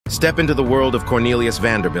Step into the world of Cornelius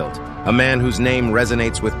Vanderbilt, a man whose name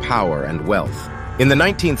resonates with power and wealth. In the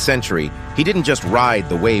 19th century, he didn't just ride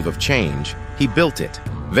the wave of change, he built it.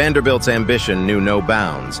 Vanderbilt's ambition knew no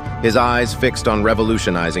bounds, his eyes fixed on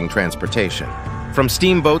revolutionizing transportation. From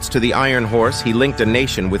steamboats to the iron horse, he linked a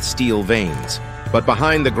nation with steel veins. But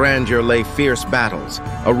behind the grandeur lay fierce battles,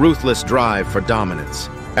 a ruthless drive for dominance.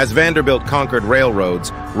 As Vanderbilt conquered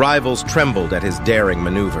railroads, rivals trembled at his daring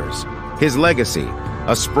maneuvers. His legacy,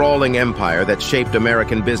 a sprawling empire that shaped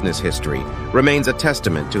American business history, remains a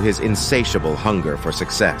testament to his insatiable hunger for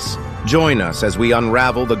success. Join us as we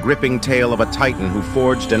unravel the gripping tale of a titan who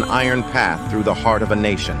forged an iron path through the heart of a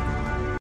nation.